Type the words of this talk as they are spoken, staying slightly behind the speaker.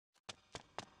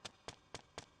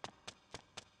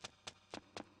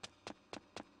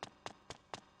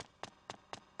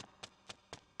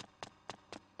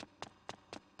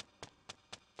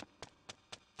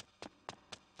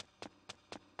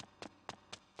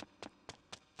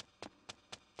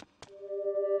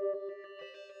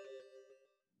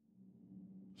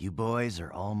You boys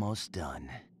are almost done.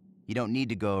 You don't need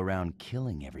to go around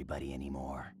killing everybody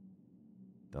anymore.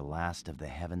 The last of the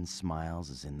Heaven Smiles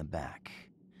is in the back.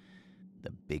 The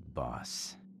big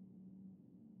boss.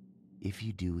 If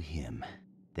you do him,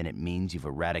 then it means you've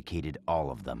eradicated all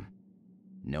of them.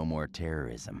 No more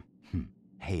terrorism.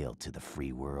 Hail to the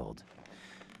free world.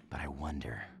 But I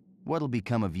wonder, what'll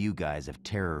become of you guys if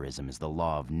terrorism is the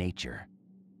law of nature?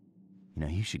 You know,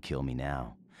 you should kill me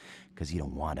now, because you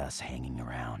don't want us hanging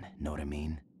around, know what I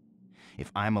mean?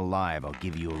 If I'm alive, I'll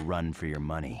give you a run for your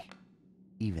money.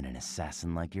 Even an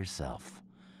assassin like yourself.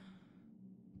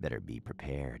 Better be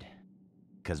prepared,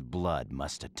 because blood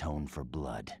must atone for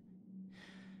blood.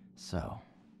 So,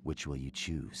 which will you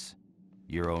choose?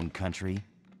 Your own country,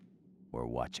 or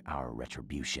watch our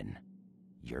retribution?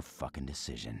 Your fucking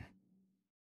decision.